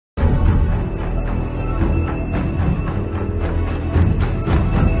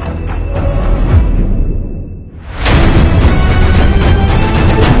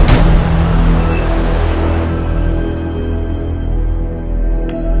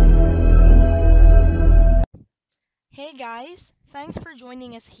Hey guys, thanks for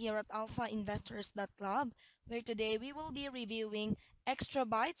joining us here at alphainvestors.club, where today we will be reviewing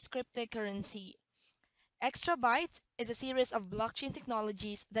Xtrabytes cryptocurrency. Xtrabytes is a series of blockchain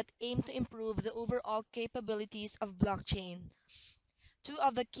technologies that aim to improve the overall capabilities of blockchain. Two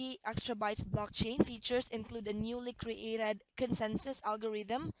of the key Xtrabytes blockchain features include a newly created consensus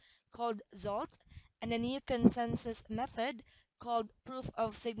algorithm called Zolt and a new consensus method called proof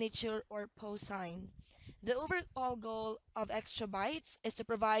of signature or PoSign. The overall goal of Xtrabytes is to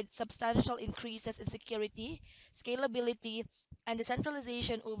provide substantial increases in security, scalability, and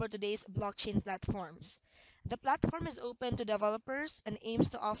decentralization over today's blockchain platforms. The platform is open to developers and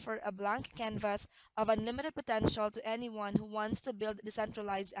aims to offer a blank canvas of unlimited potential to anyone who wants to build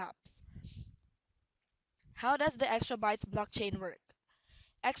decentralized apps. How does the Xtrabytes blockchain work?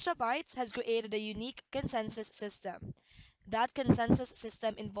 Xtrabytes has created a unique consensus system. That consensus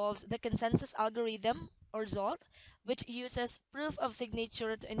system involves the consensus algorithm, or Zolt, which uses proof of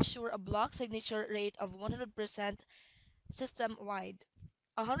signature to ensure a block signature rate of 100% system-wide.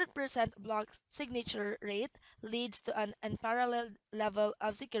 100% block signature rate leads to an unparalleled level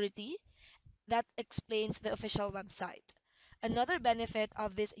of security that explains the official website. Another benefit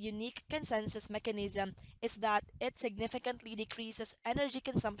of this unique consensus mechanism is that it significantly decreases energy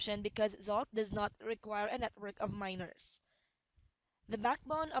consumption because Zolt does not require a network of miners. The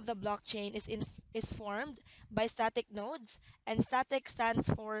backbone of the blockchain is formed by static nodes, and static stands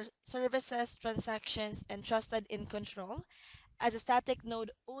for services, transactions, and trusted in control. As a static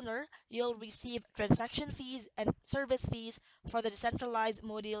node owner, you'll receive transaction fees and service fees for the decentralized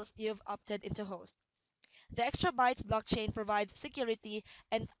modules you've opted into host. The Extrabytes blockchain provides security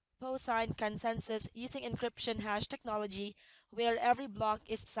and PoSign consensus using encryption hash technology where every block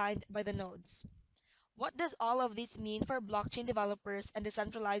is signed by the nodes. What does all of this mean for blockchain developers and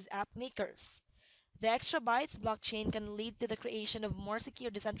decentralized app makers? The Extrabytes blockchain can lead to the creation of more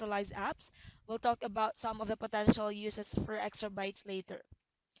secure decentralized apps. We'll talk about some of the potential uses for Extrabytes later.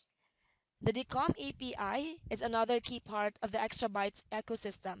 The DCOM API is another key part of the Extrabytes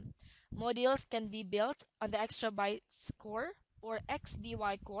ecosystem. Modules can be built on the Extrabytes core or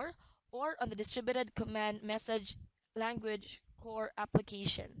XBY core or on the distributed command message language core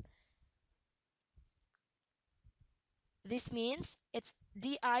application. This means its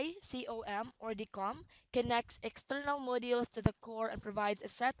DICOM or DCOM connects external modules to the core and provides a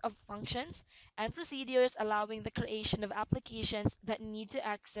set of functions and procedures allowing the creation of applications that need to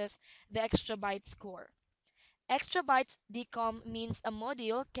access the Extrabytes core. Extrabytes DCOM means a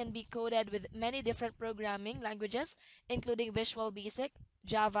module can be coded with many different programming languages, including Visual Basic,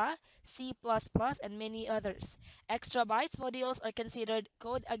 Java, C++, and many others. Extrabytes modules are considered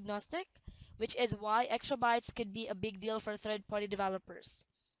code agnostic, which is why Extrabytes could be a big deal for third-party developers.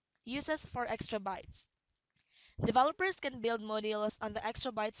 Uses for Extrabytes. Developers can build modules on the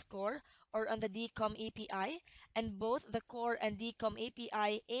Xtrabytes core or on the DCOM API, and both the core and DCOM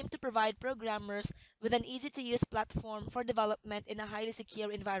API aim to provide programmers with an easy-to-use platform for development in a highly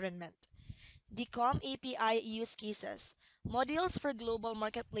secure environment. DCOM API use cases, modules for global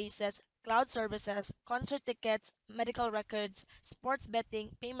marketplaces, cloud services, concert tickets, medical records, sports betting,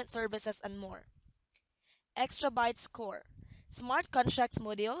 payment services, and more. Xtrabytes Core, Smart Contracts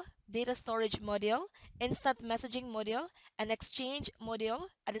Module, Data Storage Module, Instant Messaging Module, and Exchange Module,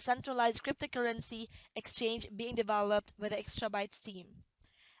 a decentralized cryptocurrency exchange being developed with the Xtrabytes team.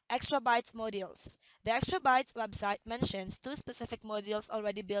 Xtrabytes modules. The Xtrabytes website mentions two specific modules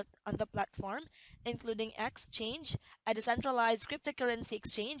already built on the platform, including Xchange, a decentralized cryptocurrency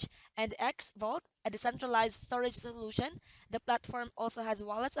exchange, and Xvault, a decentralized storage solution. The platform also has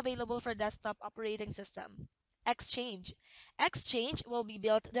wallets available for desktop operating system. Exchange. Exchange will be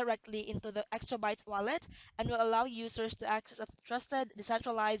built directly into the Xtrabytes wallet and will allow users to access a trusted,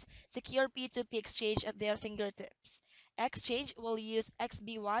 decentralized, secure P2P exchange at their fingertips. Exchange will use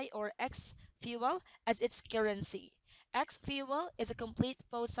XBY or X Fuel as its currency. X Fuel is a complete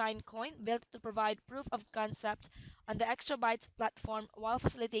PoSign coin built to provide proof of concept on the Xtrabytes platform while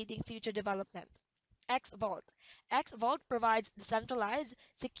facilitating future development. Xvault. Xvault provides decentralized,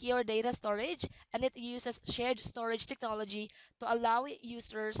 secure data storage, and it uses shared storage technology to allow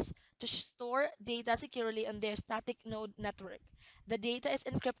users to store data securely on their static node network. The data is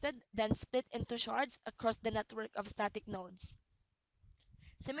encrypted, then split into shards across the network of static nodes.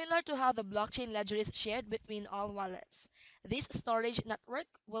 Similar to how the blockchain ledger is shared between all wallets, this storage network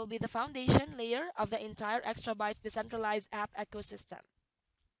will be the foundation layer of the entire Xtrabytes decentralized app ecosystem.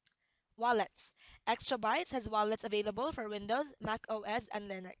 Wallets. Xtrabytes has wallets available for Windows, Mac OS, and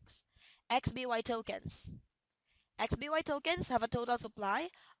Linux. XBY tokens. XBY tokens have a total supply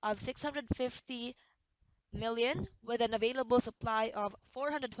of 650 million with an available supply of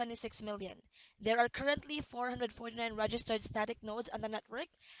 426 million. There are currently 449 registered static nodes on the network,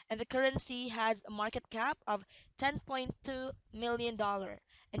 and the currency has a market cap of $10.2 million.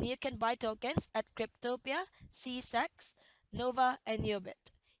 And you can buy tokens at Cryptopia, CSEX, Nova, and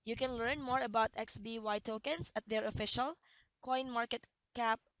Ubit. You can learn more about XBY tokens at their official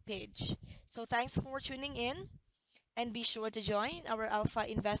CoinMarketCap page. So thanks for tuning in and be sure to join our Alpha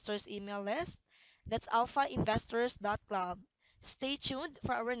Investors email list. That's alphainvestors.club. Stay tuned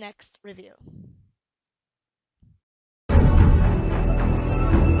for our next review.